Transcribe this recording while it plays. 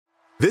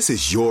This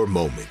is your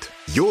moment,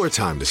 your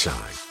time to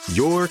shine,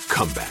 your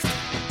comeback.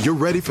 You're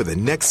ready for the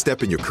next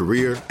step in your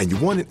career, and you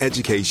want an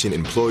education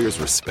employers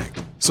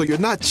respect. So you're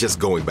not just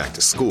going back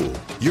to school,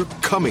 you're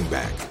coming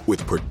back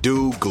with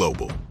Purdue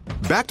Global.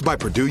 Backed by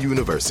Purdue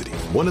University,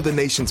 one of the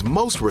nation's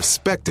most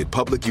respected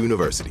public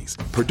universities,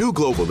 Purdue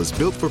Global is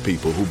built for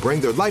people who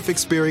bring their life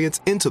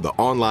experience into the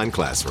online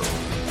classroom.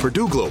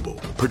 Purdue Global,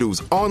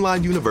 Purdue's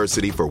online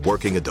university for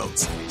working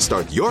adults.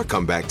 Start your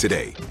comeback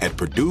today at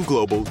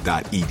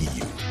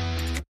purdueglobal.edu.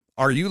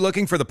 Are you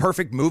looking for the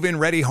perfect move-in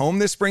ready home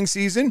this spring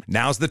season?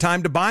 Now's the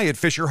time to buy at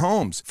Fisher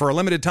Homes. For a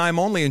limited time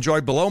only,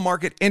 enjoy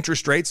below-market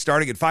interest rates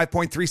starting at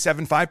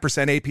 5.375%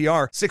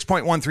 APR,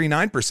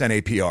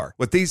 6.139% APR.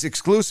 With these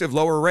exclusive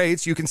lower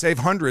rates, you can save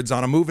hundreds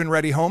on a move-in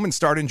ready home and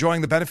start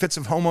enjoying the benefits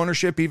of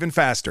homeownership even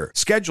faster.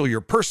 Schedule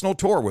your personal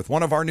tour with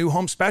one of our new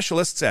home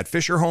specialists at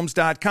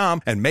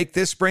FisherHomes.com and make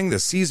this spring the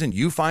season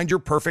you find your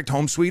perfect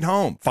home sweet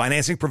home.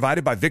 Financing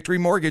provided by Victory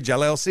Mortgage,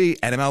 LLC,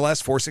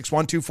 NMLS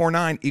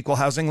 461249, Equal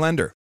Housing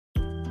Lender.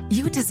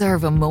 You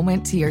deserve a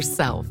moment to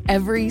yourself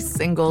every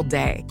single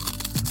day.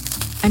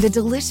 And a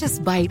delicious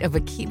bite of a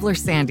Keebler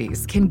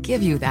Sandies can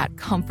give you that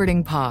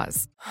comforting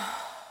pause.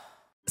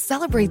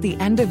 Celebrate the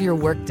end of your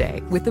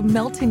workday with the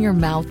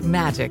melt-in-your-mouth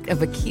magic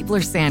of a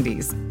Keebler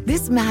Sandies.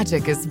 This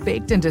magic is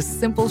baked into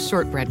simple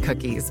shortbread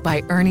cookies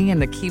by Ernie and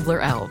the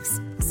Keebler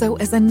Elves. So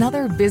as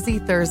another busy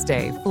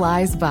Thursday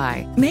flies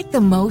by, make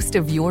the most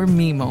of your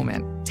me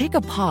moment. Take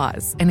a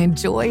pause and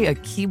enjoy a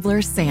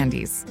Keebler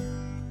Sandies.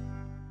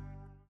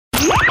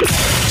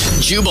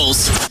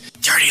 Jubal's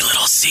Dirty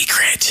Little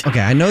Secret. Okay,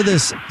 I know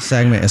this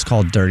segment is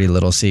called Dirty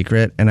Little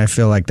Secret, and I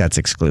feel like that's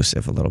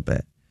exclusive a little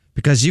bit.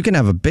 Because you can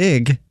have a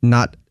big,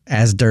 not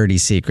as dirty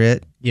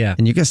secret,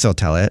 and you can still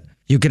tell it.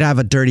 You could have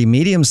a dirty,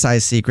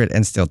 medium-sized secret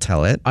and still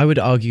tell it. I would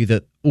argue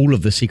that all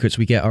of the secrets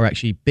we get are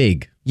actually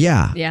big.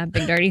 Yeah. Yeah,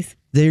 big dirties.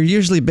 They're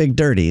usually big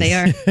dirties. They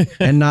are.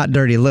 And not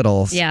dirty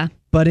littles. Yeah.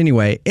 But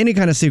anyway, any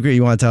kind of secret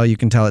you want to tell, you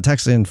can tell it.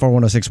 Text in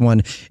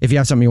 41061. If you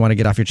have something you want to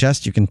get off your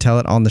chest, you can tell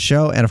it on the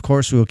show. And of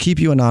course, we will keep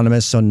you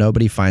anonymous so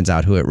nobody finds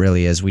out who it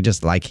really is. We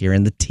just like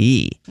hearing the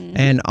tea. Mm-hmm.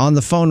 And on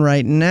the phone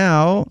right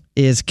now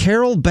is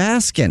Carol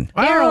Baskin.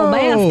 Carol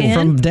Baskin.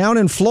 From down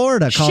in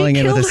Florida calling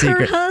in with a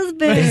secret. She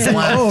killed her husband.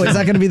 Oh, is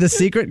that going to be the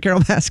secret,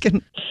 Carol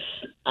Baskin?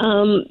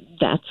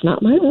 That's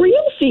not my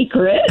real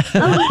secret.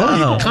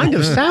 Oh, kind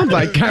of sound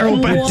like Carol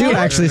Baskin. You do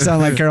actually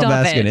sound like Carol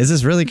Stop Baskin. it. Is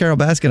this really Carol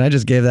Baskin? I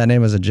just gave that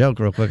name as a joke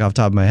real quick off the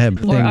top of my head.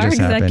 Or our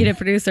executive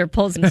producer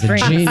pulls some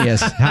strings.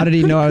 Genius. How did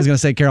he know I was going to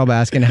say Carol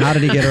Baskin? How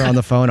did he get her on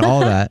the phone? All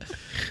that.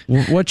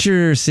 What's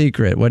your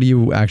secret? What do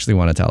you actually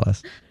want to tell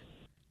us?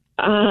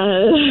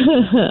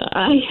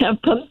 I have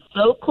come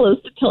so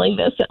close to telling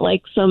this at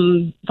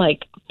some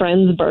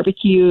friends'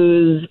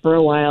 barbecues for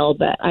a while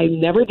that I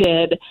never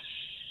did.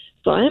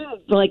 So I'm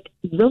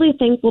really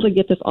thankful to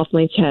get this off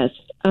my chest.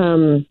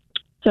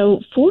 So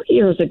 4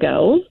 years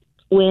ago,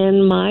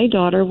 when my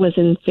daughter was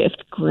in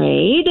 5th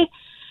grade,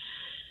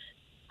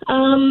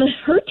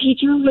 her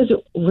teacher was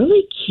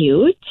really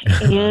cute,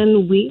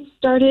 and we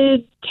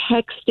started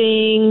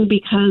texting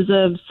because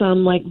of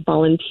some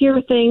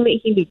volunteer thing that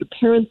he needed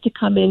parents to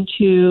come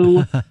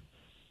into.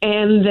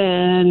 And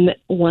then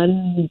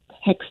one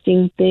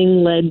texting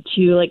thing led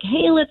to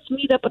hey, let's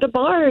meet up at a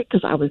bar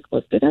because I was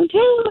close to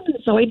downtown, and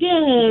so I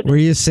did. Were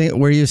you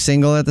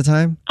single at the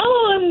time?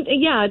 Oh,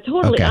 yeah,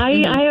 totally.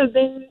 Okay. I have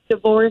been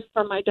divorced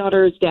from my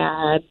daughter's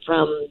dad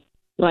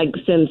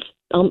since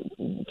 10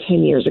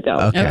 years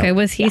ago. Okay,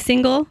 was he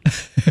single?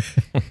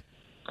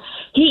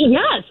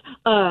 Yes,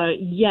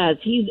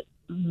 he's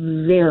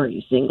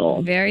very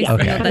single. Very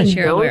single that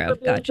you're aware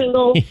of. Gotcha.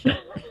 Single.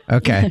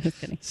 Okay.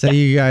 So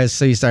you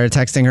started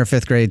texting her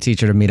 5th grade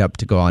teacher to meet up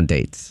to go on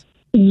dates.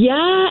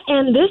 Yeah,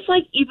 and this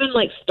even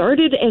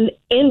started and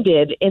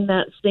ended in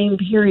that same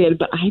period,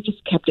 but I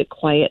just kept it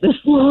quiet this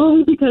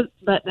long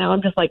but now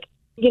I'm just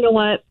you know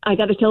what? I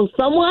got to tell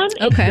someone.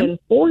 Okay. It's been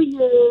 4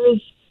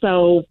 years,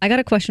 so. I got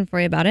a question for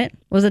you about it.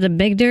 Was it a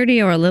big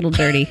dirty or a little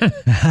dirty?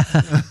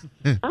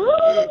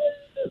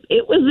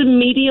 It was a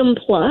medium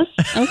plus.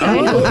 Okay.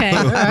 All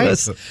right.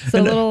 So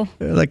a little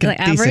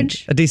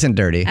average? A decent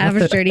dirty.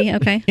 Average dirty,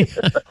 okay.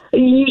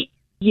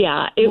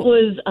 Yeah, it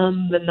was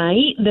the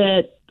night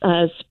that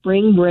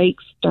spring break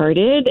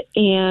started,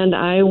 and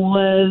I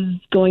was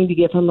going to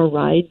give him a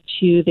ride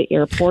to the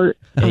airport.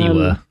 You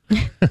were.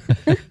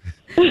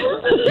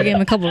 You gave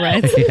him a couple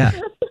rides. Yeah.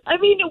 I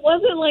mean, it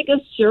wasn't a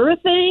sure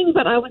thing,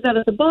 but I was out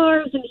at the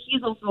bars, and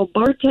he's also a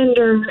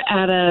bartender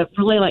at a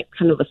really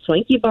kind of a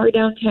swanky bar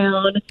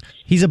downtown.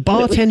 He's a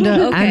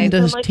bartender and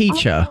a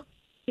teacher. Oh.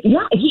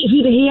 Yeah,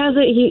 he's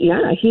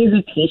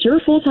a teacher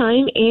full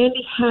time, and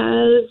he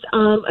has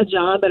a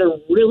job at a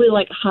really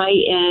high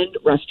end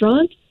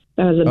restaurant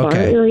that has a bar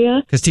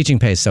area. Because teaching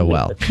pays so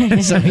well,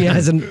 so he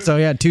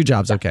had 2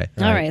 jobs. Okay,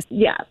 all right.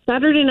 Yeah,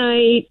 Saturday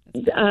night,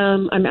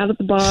 I'm out at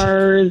the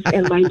bars,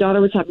 and my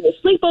daughter was having a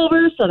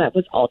sleepover, so that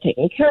was all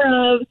taken care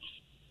of.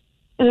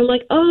 And I'm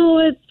like, oh,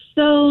 it's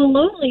so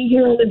lonely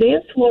here on the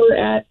dance floor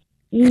at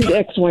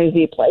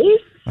XYZ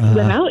place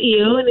without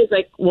you. And he's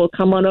like, well,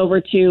 come on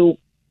over to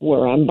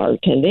where I'm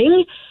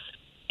bartending,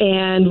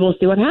 and we'll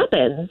see what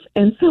happens.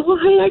 And so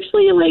I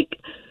actually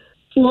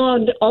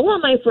flogged all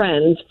of my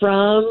friends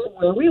from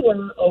where we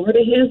were over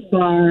to his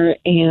bar,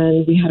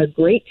 and we had a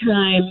great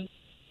time.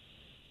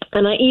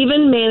 And I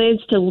even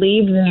managed to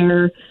leave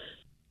there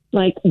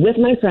with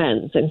my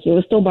friends, and he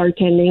was still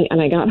bartending, and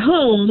I got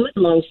home.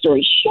 Long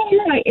story short,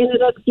 I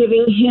ended up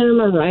giving him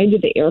a ride to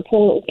the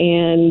airport,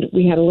 and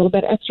we had a little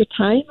bit extra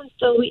time, and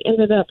so we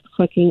ended up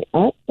hooking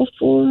up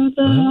before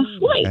the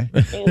flight.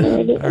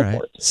 Okay. All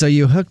right. So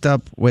you hooked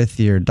up with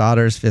your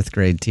daughter's 5th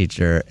grade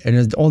teacher, and it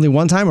was only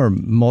one time or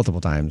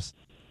multiple times?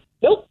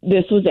 Nope,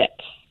 this was it.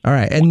 All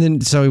right. And then,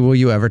 so will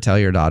you ever tell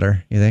your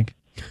daughter, you think?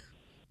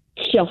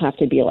 She'll have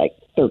to be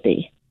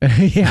 30.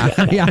 Yeah.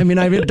 I mean,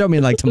 I don't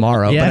mean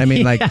tomorrow, but I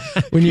mean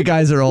when you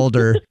guys are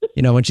older,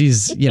 when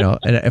she's,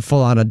 a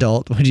full-on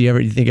adult, would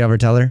you think you ever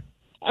tell her?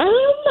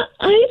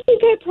 I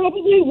think I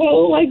probably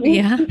will.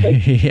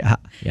 Yeah.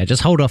 Yeah,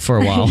 just hold off for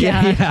a while.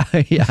 Yeah.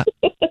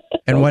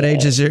 And what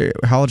age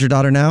how old's your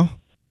daughter now?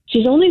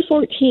 She's only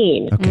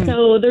 14. Okay.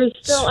 So there's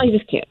still, I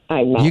just can't.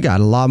 I'm not. You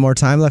got a lot more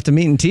time left to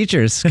meeting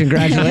teachers.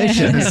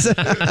 Congratulations.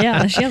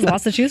 Yeah, she has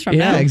lots to choose from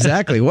now. Yeah,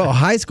 exactly. Well,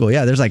 high school,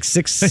 there's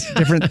 6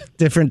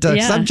 different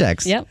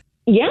subjects. Yep.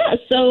 Yeah,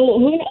 so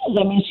who knows?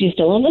 I mean, she's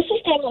still in the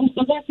system. I'm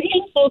still there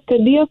seeing, so it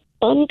could be a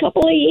fun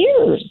couple of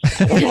years.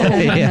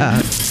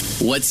 Yeah.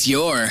 What's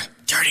your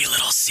dirty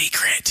little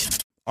secret?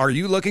 Are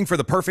you looking for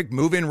the perfect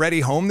move-in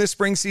ready home this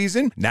spring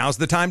season? Now's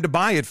the time to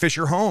buy at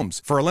Fisher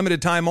Homes. For a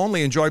limited time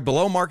only, enjoy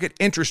below-market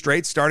interest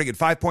rates starting at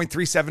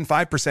 5.375%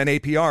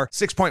 APR,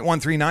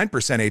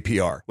 6.139%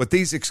 APR. With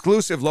these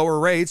exclusive lower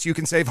rates, you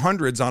can save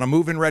hundreds on a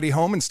move-in ready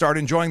home and start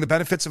enjoying the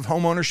benefits of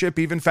home ownership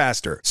even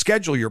faster.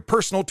 Schedule your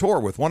personal tour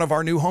with one of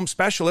our new home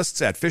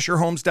specialists at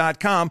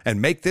FisherHomes.com and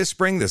make this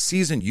spring the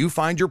season you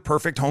find your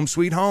perfect home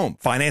sweet home.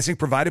 Financing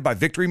provided by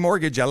Victory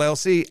Mortgage,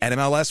 LLC,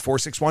 NMLS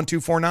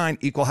 461249,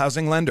 Equal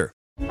Housing Lender.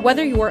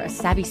 Whether you're a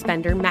savvy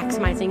spender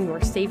maximizing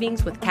your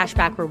savings with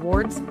cashback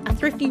rewards, a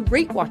thrifty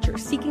rate watcher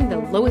seeking the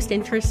lowest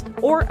interest,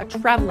 or a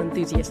travel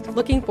enthusiast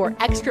looking for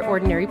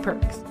extraordinary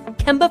perks,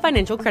 Kemba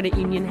Financial Credit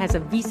Union has a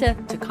visa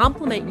to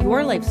complement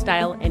your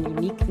lifestyle and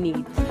unique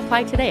needs.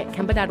 Apply today at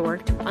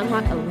Kemba.org to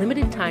unlock a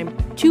limited time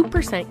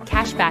 2%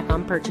 cash back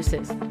on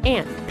purchases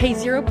and pay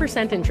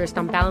 0% interest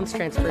on balance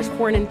transfers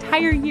for an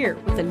entire year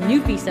with a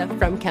new visa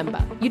from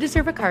Kemba. You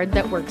deserve a card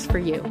that works for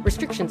you.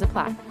 Restrictions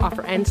apply.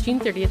 Offer ends June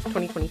 30th,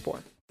 2024.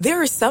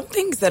 There are some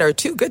things that are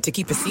too good to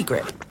keep a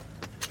secret.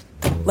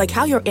 Like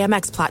how your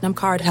Amex Platinum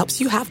card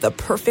helps you have the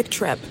perfect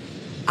trip.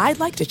 I'd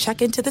like to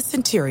check into the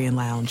Centurion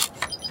Lounge.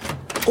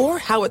 Or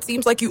how it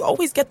seems like you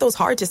always get those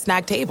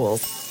hard-to-snag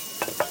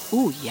tables.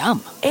 Ooh,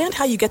 yum. And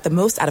how you get the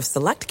most out of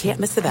select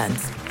can't-miss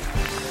events.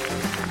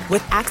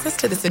 With access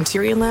to the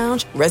Centurion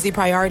Lounge, Resi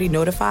Priority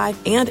Notified,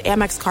 and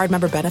Amex card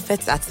member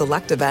benefits at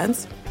select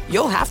events,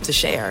 you'll have to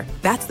share.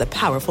 That's the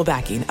powerful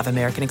backing of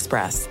American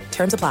Express.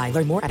 Terms apply.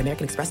 Learn more at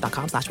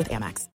americanexpress.com/withAmex.